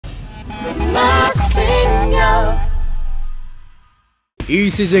E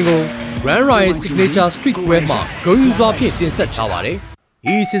season ကို Grand Rise Signature Street Wear မှာဂုဏ်ယူစွာဖြင့်တင်ဆက်ထားပါတယ်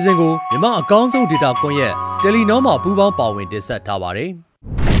။ E season ကိုမြန်မာအကောင်းဆုံး data ကွန်ရက် Telenor မှာပူးပေါင်းပါဝင်တင်ဆက်ထားပါတယ်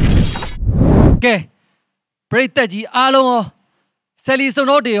။ကဲပရိသတ်ကြီးအားလုံးရောဆယ်လီစုံ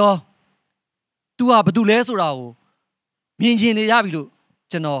တော့တွေရောသူဟာဘာတူလဲဆိုတာကိုမြင်ကျင်နေရပြီလို့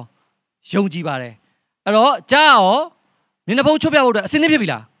ကျွန်တော်ယုံကြည်ပါတယ်။အဲ့တော့ကြားရောမျက်နှာဖုံးချွတ်ပြဖို့အတွက်အစင်းသင့်ဖြစ်ပြီ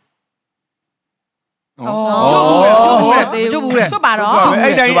လား။ချွတ်ဘူးချွတ်ပါတော့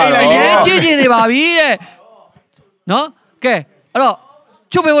အဲ့တိုင်းရေးကြည့်ကျင်နေပါပြီတဲ့နော်ကဲအဲ့တော့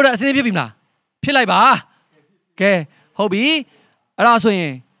ချွတ်ပေးဖို့အတွက်အစင်းသင့်ဖြစ်ပြီမလားဖြစ်လိုက်ပါကဲဟုတ်ပြီအဲ့ဒါဆိုရ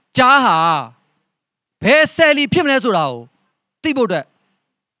င်ကြားဟာဘယ်ဆယ်လီဖြစ်မလဲဆိုတာကိုသိဖို့အတွက်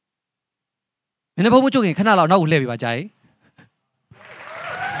မျက်နှာဖုံးမချွတ်ခင်ခဏလောက်နောက်ကိုလှည့်ပြပါကြားရင်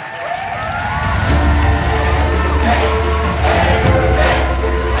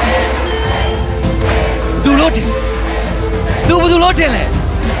သူဘယ်သူလို့တင်လဲ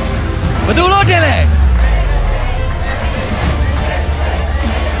ဘယ်သူလို့တင်လဲ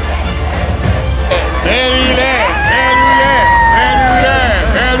ဘယ်လူလဲဘယ်လူလဲ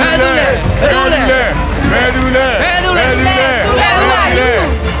ဘယ်လူလဲဘယ်လူလဲဘယ်လူလဲဘယ်လူလဲဘယ်လူလဲဘယ်လူလဲဘယ်လူလဲဘယ်လူလဲ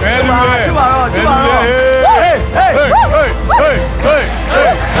ဘယ်လူလဲချစ်ပါတော့ချစ်ပါတော့ဟေး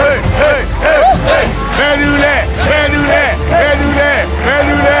ဘယ်လူလဲဘယ်လူလဲဘယ်လူလဲဘယ်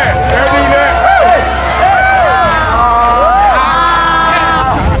လူလဲဘယ်လူလဲ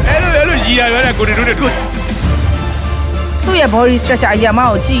ကိုတွေတို့တွေသူ့ရဲ့ body structure အရာမ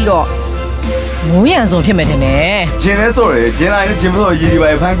ကိုကြည့်တော့မိုးရံစုံဖြစ်မယ်ထင်တယ်ဂျင်းလဲစော်တယ်ဂျင်းလိုက်ဂျင်းမစော်ရည်ဒီပါ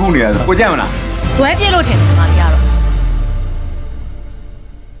ဖမ်းကူးနေရဆိုကိုကြက်မလားဇွဲပြစ်လို့ထင်တယ်မာလီကတော့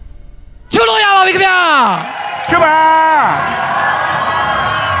ချွတ်လို့ရပါပြီခင်ဗျာချွတ်ပါ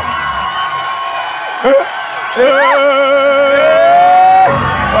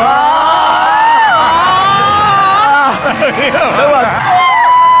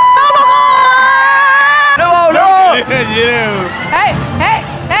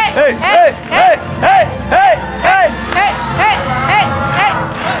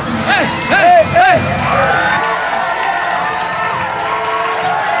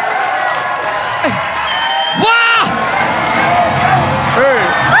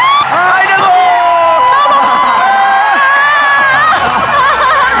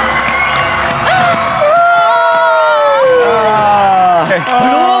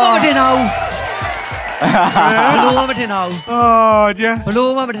ဘလို့မထင်တော့ဘူးကျန်ဘ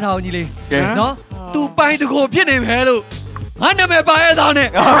လို့မထင်တော့ညီလေးနော်သူပိုင်တကိုဖြစ်နေမယ်လို့ငါနာမည်ပါရဲ့သားနဲ့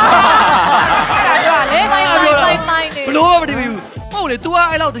အဲ့ဒါပြောလေပိုင်ဘလို့မထင်ဘူးဟုတ်လေ तू က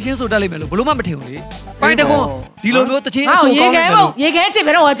အဲ့လောက်တချင်းဆိုတတ်လိမ့်မယ်လို့ဘလို့မထင်ဘူးလေပိုင်တကွန်ဒီလိုမျိုးတချင်းအဆိုကောင်းတယ်လို့ရေခဲချစ်ဘ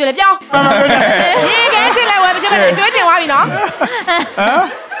ယ်တော့ဝယ်ကြွလေပြောင်းရေခဲချစ်လဲဝယ်မချစ်ပဲကျွေးတင်သွားပြီနော်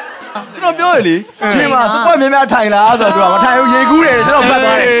ကျွန်တော်ပြောရလေချင်းမှာစပွက်များများထိုင်လားဆိုတော့သူကမထိုင်ဘူးရေကူးတယ်ကျွန်တော်ဖတ်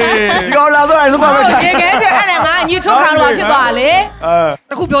သွားတယ်ဒီကောင်လာတော့စပွက်ပဲထိုင်ရေခဲချစ်အဲ့ဒါငါညှိထုတ်ထားလို့ဖြစ်သွားလေ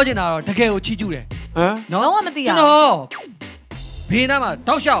တခုပြောချင်တာတော့တကယ်ကိုချီးကျူးတယ်နော်လုံးဝမသိရကျွန်တော်ဘေးနားမှာ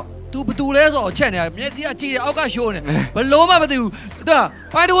တောက်လျှောက် तू ဘသူလဲဆိုတော့ချက်နေတယ်မျက်စိအကြည့်တယ်အောက်ကရှိုးနေဘလုံးမသိဘူးသူက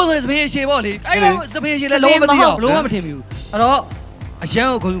ပိုင်းတကိုဆိုစပင်းရှည်ပေါ့လေအဲ့လိုစပင်းရှည်လည်းလုံးဝမသိတော့ဘလုံးမထင်ဘူးအဲ့တော့အရန်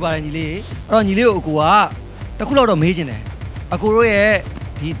ကိုခေါ်ယူပါတယ်ညီလေးအဲ့တော့ညီလေးကိုအကူကတခုလောက်တော့မေးချင်တယ်အကူတို့ရဲ့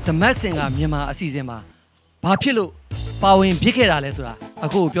ဒီ The Max Singer မြန်မာအစီအစဉ်မှာဘာဖြစ်လို့ပါဝင်ဖြစ်ခဲ့တာလဲဆိုတာအ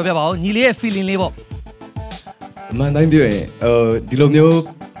ခုပြောပြပါဦးညီလေးရဲ့ feeling လေးပေါ့အမှန်တိုင်းပြောရင်ဒီလိုမျိုး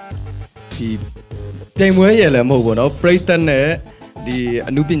ဒီတိုင်ပွဲရလည်းမဟုတ်ဘူးเนาะပရိသတ်နဲ့ဒီ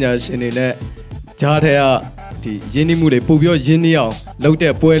အမှုပညာရှင်တွေနဲ့ကြားထဲကဒီရင်းနှီးမှုတွေပို့ပြီးရင်းနှီးအောင်လုပ်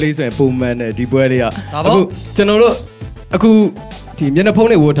တဲ့ပွဲလေးဆိုရင်ပုံမှန်နဲ့ဒီပွဲလေးကအခုကျွန်တော်တို့အခုဒီမျက်နှာဖုံး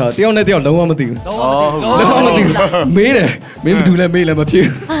တွေဝတ်ထားတယောက်နဲ့တယောက်လုံးဝမသိဘူးလုံးဝမသိဘူးမေးတယ်မင်းဘာတူလဲမေးလည်းမဖြစ်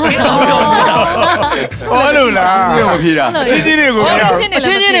ဟောလို့လားမဖြစ်တာချင်းချင်းတွေကိုမရဘူးချင်း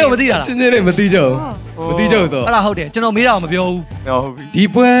ချင်းတွေကိုမသိတာလားချင်းချင်းတွေမသိကြဘူးမသိကြဘူးဆိုအဲ့ဒါဟုတ်တယ်ကျွန်တော်မေးတာမပြောဘူးဟုတ်ပြီ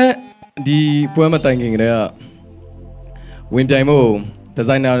ဒီပွဲမတိုင်ခင်ကတည်းကဝင်ပြိုင်ဖို့ဒီ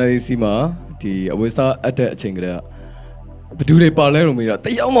ဇိုင်နာတွေစီမှာဒီအဝေးစားအပ်တဲ့အချိန်ကတည်းကဘယ်သူတွေပါလဲလို့မေးတာတ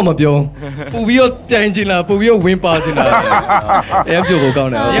ယောက်မှမပြောပူပြီးတော့ပြိုင်ချင်လားပူပြီးတော့ဝင်ပါချင်လားအဲ့ပြောဖို့ကော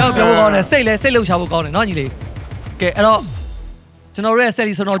င်းတယ်ပြောဖို့ကောင်းတယ်စိတ်လှုပ်ရှားဖို့ကောင်းတယ်နော်ညီလေးကဲအဲ့တော့ကျွန်တော်တို့ရဲ့ဆယ်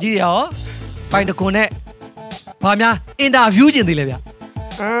လီဆိုတော်ကြီးတွေရောပိုင်တကွန်နဲ့ဘာများအင်တာဗျူးကျင်သေးလဲဗျ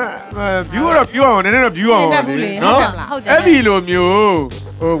view တော့ view အောင်နည်းနည်းတော့ view အောင်နော်အဲ့ဒီလိုမျိုး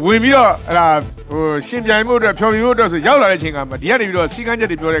ဝင်ပြီးတော့အဲ့ဒါရှင်ပြိုင်မှုအတွက်ဖြော်ပြမှုအတွက်ဆိုရောက်လာတဲ့အချိန်ကမှဒီကနေပြီးတော့စီကန်းချက်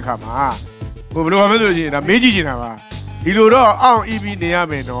တွေပြောတဲ့အခါမှာဘယ်လိုမှမဆိုလို့ရှိရင်ဒါမေးကြည့်နေတာပါဒီလိုတော့အောင် EP နေရ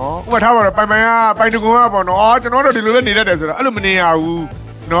မယ်နော်ဥပမာထားပါတော့ပိုင်တကွန်ကပေါ့နော်ကျွန်တော်တို့ဒီလိုပဲနေတတ်တယ်ဆိုတော့အဲ့လိုမနေရဘူး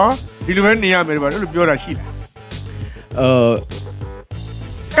နော်ဒီလိုပဲနေရမယ်ပေါ့အဲ့လိုပြောတာရှိတယ်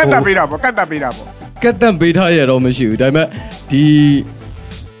ကတ်တပေးတာပေါ့ကတ်တပေးထားရတော့မရှိဘူးဒါပေမဲ့ဒီ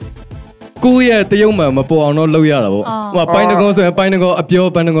ကိုယ့်ရဲ့တရုပ်မှန်မပေါ်အောင်တော့လုပ်ရတာပေါ့ဟိုပိုင်းတကောဆိုရင်ပိုင်းတကောအပြော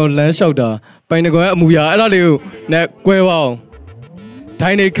ပိုင်းတကောလမ်းလျှောက်တာပိုင်းတကောရဲ့အမူအရာအဲ့ဒါလေးကိုနဲ့ကွဲပါအောင်ဒို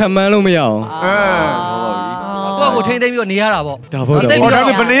င်းနေခံမှန်းလို့မရအောင်ကိုထိန်းသိမ်းပြီးနေရတာပေါ့ဒါပေါ့ဒါဘယ်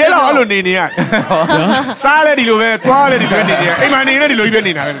နေရတော့အဲ့လိုနေရစားလဲဒီလိုပဲတွားလဲဒီလိုပဲနေရအိမ်မှာနေလဲဒီလိုကြီးပဲ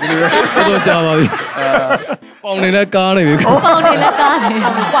နေတာပဲဒီလိုပဲတော့ကြာပါပြီပေါင်နေလဲကားနေပြီပေါင်နေလဲကားနေ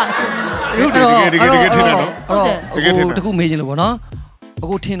ကွာတကယ်ထင်တယ်နော်တခုမေးချင်လို့ပေါ့နော်အ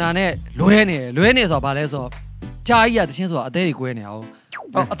ခုထင်တာနဲ့လွဲနေဆိုတာဘာလဲဆိုတော့ကြားကြီးကတချင်းဆိုတာအသေးတွေကွဲနေအောင်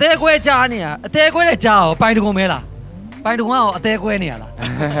အသေးကွဲကြားနေတာအသေးကွဲတဲ့ကြားရောပိုင်တကုံမဲလားပိုင်တကုံရောအသေးကွဲနေရလား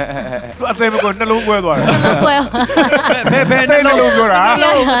သူအသေးမကွဲနှလုံးကွဲသွားတယ်ကွဲဘယ်နှလုံးပြောတာနှ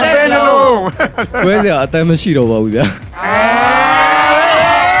လုံးကွဲစရာအသေးမရှိတော့ပါဘူးဗျာ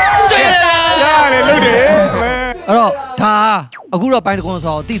ရတယ်လို့တယ်အဲ့တော့ဒါအခုတော့ပိုင်တကုံ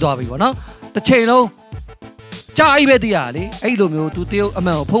ဆိုတော့တိသွားပြီပေါ့နော်တစ်ချိန်လုံးကြားအိပဲသိရလေအဲ့လိုမျိုးသူတရုတ်အမှ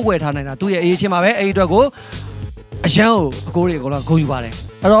န်ကိုဖုံးကွယ်ထားနိုင်တာသူရဲ့အရေးချင်းပါပဲအဲ့ဒီအတွက်ကိုအရန်ကိုအကိုတွေအကုန်လုံးဂုဏ်ယူပါတယ်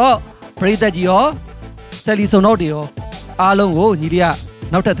အဲ့တော့ပရိသတ်ကြီးရောဆယ်လီစုံတော့တွေရောအားလုံးကိုညီလေးက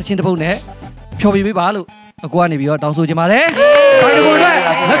နောက်ထပ်သချင်းတစ်ပုဒ်နဲ့ဖြော်ပြပေးပါလို့အကိုကနေပြီးတော့တောင်းဆိုချင်ပါတယ်ဘိုင်တကွန်အတွက်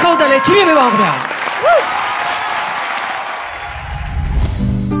လက်ခုပ်တက်လေးချီးမြှင့်ပေးပါဦးခင်ဗျာ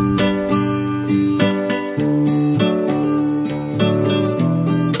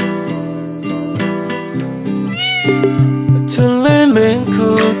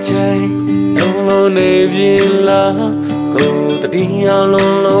လုံးလုံးနေပြီလားကိုတတိယ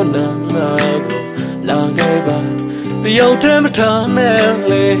လုံးလုံးနာကိုလာခဲ့ပါတယောက်တည်းမထားနဲ့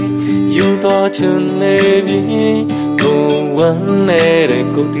လေယူသွားချင်နေပြီကိုဝမ်းနေတဲ့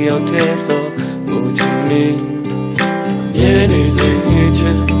ကိုတယောက်တည်းဆိုကိုချင်နေမြဲနေစေချ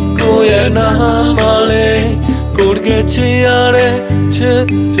င်ကိုရဲ့နာမလေးကိုတကယ်ချင်ရတဲ့ချစ်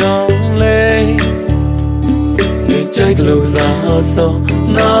ကြောင့်လေကြိုက်လို့စားစော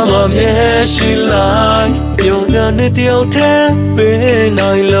နာမမြဲရှိလိုက်ပြောစရာနဲ့တယောက်တည်းပေး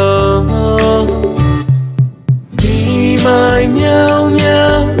နိုင်လို့ဒီမိုင်မြောင်မြော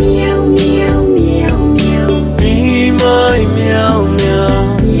င်မြောင်မြောင်မြောင်မြောင်ဒီမိုင်မြောင်မြောင်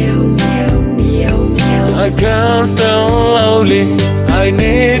မြောင်မြောင်မြောင်မြောင် I can't stand lonely I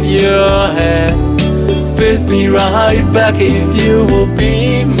need your hand face me right back if you will be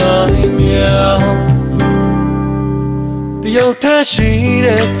my meowတယောက်တည်းရှိ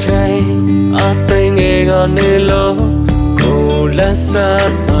တဲ့ချိန်အသိငယ်ကနေလို့ကိုလက်ဆ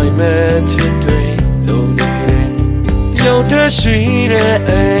န်းနိုင်မဲ့ချစ်တွေလုံနေတယ်တယောက်တည်းရှိတဲ့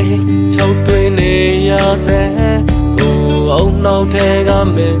အိမ်ချောက်သွင်းနေရစေကိုအောင်နောက်ထဲက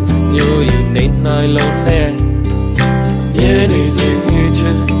မင်းညို့ယူနေနိုင်လို့နဲ့မြဲနေစေချ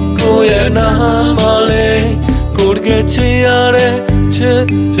စ်ကိုရဲ့နာမလေးကိုတကယ်ချင်ရတဲ့ချစ်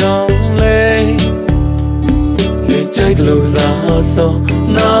ကြောင့်လေးကြိုက်လို့စားစော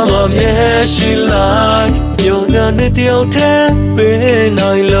နာမမြဲရှိလိုက်ပြောစရာနဲ့တယောက်တည်းပေး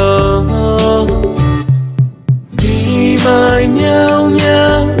နိုင်လို့ဒီမိုင်မြောင်မြော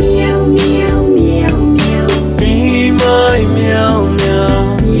င်မြောင်မြောင်မြောင်မြောင်ဒီမိုင်မြောင်မြောင်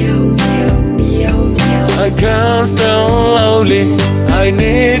မြောင်မြောင်မြောင်မြောင် I can't stand lonely I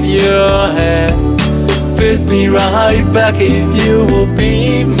need your hand face me right back if you will be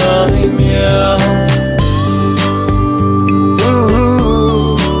my meow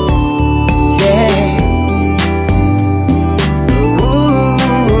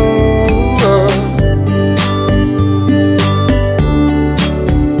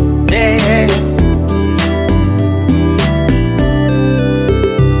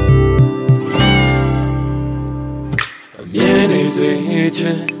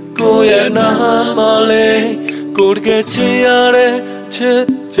ကိုရဲ့နာမလေးကိုတကယ်ချင်ရတဲ့ချစ်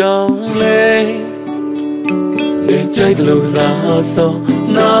ကြောင့်လေးနေကြိုက်လို့စားစော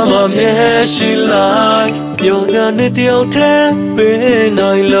နာမမြဲရှိလိုက်ပြောစရာနဲ့တယောက်တည်းပေး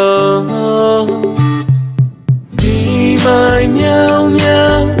နိုင်လို့ဒီမိုင်မြောင်မြော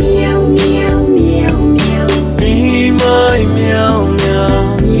င်မြောင်မြောင်မြောင်မြောင်ဒီမိုင်မြောင်မြောင်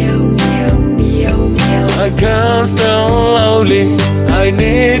မြောင်မြောင်မြောင်မြောင် I can't stand lonely I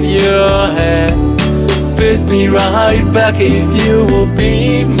need your hand face me right back if you will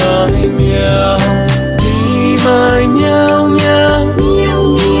be my meow be my meow meow meow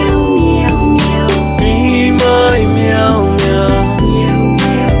meow meow meow be my meow meow meow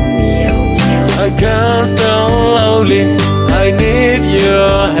meow meow meow I can't stand lonely I need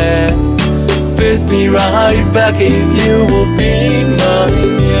your hand face me right back if you will be my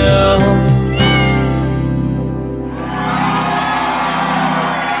meow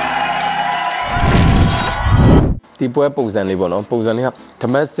ဒီပွဲပုံစံလေးပေါ့နော်ပုံစံလေးကဓ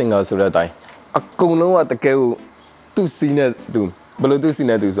မတ်စင်ဂါဆိုတဲ့အတိုင်းအကုန်လုံးကတကယ်ကိုသူ့စီးနဲ့သူ ဘယ်လိုသူစီ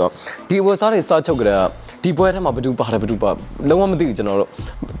နေသူဆိုဒီအဝတ်စားတွေစားချုပ်ကြတာဒီပွဲထဲမှာဘယ်သူပါတယ်ဘယ်သူပါလုံးဝမသိဘူးကျွန်တော်တို့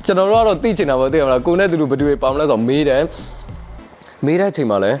ကတော့သိချင်တာပေါ့သိရမလားကိုနဲ့သူတို့ဘယ်သူပါမလဲဆိုတော့မေးတဲ့အချိန်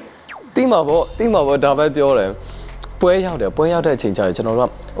မှာလဲတိမှာပေါ့ဒါပဲပြောတယ်ပွဲရောက်တဲ့အချိန်ကျရင်ကျွန်တော်တို့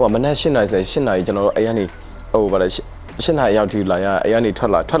ဟိုမနက်8:00 နာရီကျွန်တော်တို့အဲ့ရနေဟိုဗါလဲ8:00 နာရီရောက်ထီလာရအဲ့ရနေထွ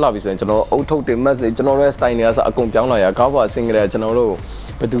က်လာပြီဆိုရင်ကျွန်တော်တို့အုတ်ထုတ်တင်မက်ဆေ့ကျွန်တော်တို့ရဲ့ style တွေကစအကုန်ပြောင်းလာရကားပါစင်ကြတယ်ကျွန်တော်တို့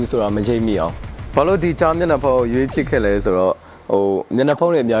ဘယ်သူဆိုတာမရိပ်မိအောင်ဘာလို့ဒီချာမျက်နှာဖုံးရွေးဖြစ်ခဲ့လဲဆိုတော့ဟိုမျက်နှာ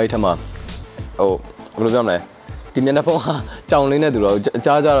ဖုံးတွေအများကြီးထက်မှာဟိုဘယ်လိုပြောမလဲဒီမျက်နှာဖုံးဟာကြောင်လေးနဲ့သူတော့အ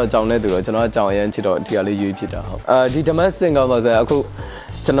ကြားတော့ကြောင်နဲ့သူတော့ကျွန်တော်ကကြောင်အရင်ချစ်တော့ဒီကလေးရွေးဖြစ်တာဟုတ်ဒီဓမ္မစင်ကမှာဆိုအခု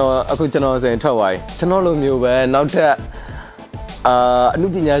ကျွန်တော်ဆိုရင်ထွက်သွားပြီကျွန်တော်လိုမျိုးပဲနောက်ထပ်အမှု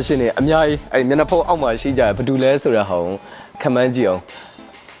ပညာရှင်တွေအများကြီးအဲ့မျက်နှာဖုံးအောက်မှာရှိကြတယ်ဘာတူလဲဆိုရဟောင်းခံမှန်းကြည့်အောင်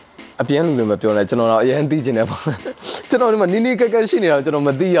အပြင်းလူတွေမပြောနဲ့ကျွန်တော်တော့အရင်သိချင်တယ်ပေါ့ကျွန်တော်ဒီမှာနီးကက်ကက်ရှိနေတာကျွန်တော်မ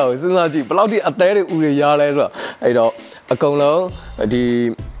သိရဘူးစဉ်းစားကြည့်ဘယ်လောက်ထိအသေးတွေဥတွေရားလဲဆိုတော့အဲ့တော့အကုန်လုံးဒီ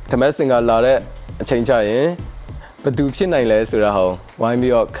ဓမ္မစင်ကလာတဲ့အချိန်ကျရင်ဘယ်သူဖြစ်နိုင်လဲဆိုတော့ဟောဝိုင်း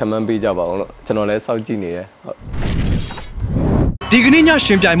ပြီးတော့ခံမှန်းပေးကြပါအောင်လို့ကျွန်တော်လည်းစောင့်ကြည့်နေတယ်ဟုတ်ဒီကနေ့ည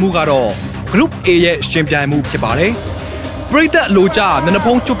ရှင်ပြိုင်မှုကတော့ Group A ရဲ့ရှင်ပြိုင်မှုဖြစ်ပါတယ်ပရိသတ်လိုကြမျက်နှာ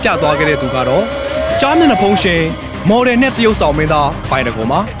ဖုံးကျွတ်ပြသွားခဲ့တဲ့သူကတော့ကြားမျက်နှာဖုံးရှင်မော်ဒယ်နဲ့တရုတ်ဆောင်မင်းသားပိုင်တကွန်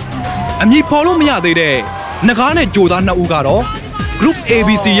ပါအမည်ဖော်လို့မရသေးတဲ့နဂါးနဲ့ဂျိုသားနှစ်ဦးကတော့ Group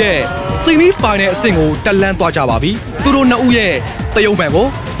ABC ရဲ့ Semi Final အဆင့်ကိုတက်လှမ်းသွားကြပါပြီသူတို့နှစ်ဦးရဲ့တရုတ်ပံကို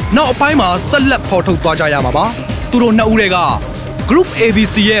နောက်အပိုင်းမှာဆက်လက်ဖော်ထုတ်သွားကြရမှာပါသူတို့နှစ်ဦးတွေက Group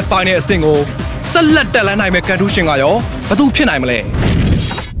ABC ရဲ့ Final အဆင့်ကိုဆက်လက်တက်လှမ်းနိုင်မဲ့ကန်ထူးရှင်ကရောဘယ်သူဖြစ်နိုင်မလဲ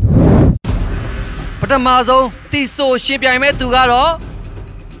ပထမဆုံးတီဆိုရှင်ပြိုင်မဲ့သူကတော့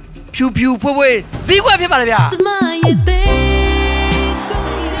ဖြူဖွေးဈေးကွက်ဖြစ်ပါတယ်ဗျာ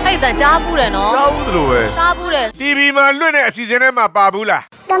အဲ့ဒါကြားဘူးတယ်နော်ကြားဘူးလို့ပဲကြားဘူးတယ် TV မှာလွှင့်တဲ့အစီအစဉ်ထဲမှာပါဘူးလား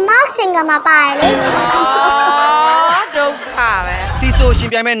ဓမ္မစင်ကမှာပါတယ်လေဒုက္ခပဲတီဆိုရှင်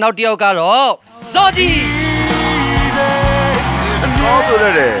ပြိုင်မဲ့နောက်တစ်ယောက်ကတော့ဇော်ကြီးဟောပြောရ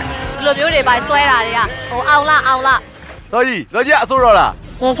တယ်ဒီလိုမျိုးတွေပါဆွဲတာတွေကဟိုအောင်လားဇော်ကြီးအဆိုးတော့လား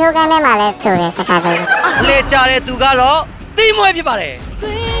ရေချိုးကန်းထဲမှာလည်းဆိုတယ်တစ်ခါတည်းလေကြတဲ့သူကတော့တီမွဲဖြစ်ပါတယ်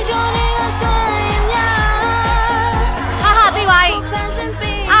ဟာသိပါ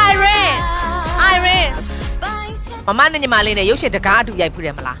Irene မမနဲ့ညီမလေးနဲ့ရုပ်ရှင်တကားအတူရိုက်ဖူးတ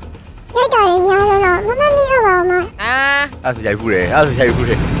ယ်မလားရိုက်တော်ရင်များလို့မမမီးရပါမအဲ့ဆိုရိုက်ဖူးတယ်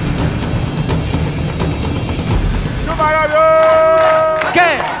ချွတ်ပါတော့ဗျာကဲ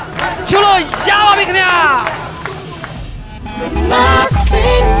ချလို့ရပါပြီခင်ဗျာ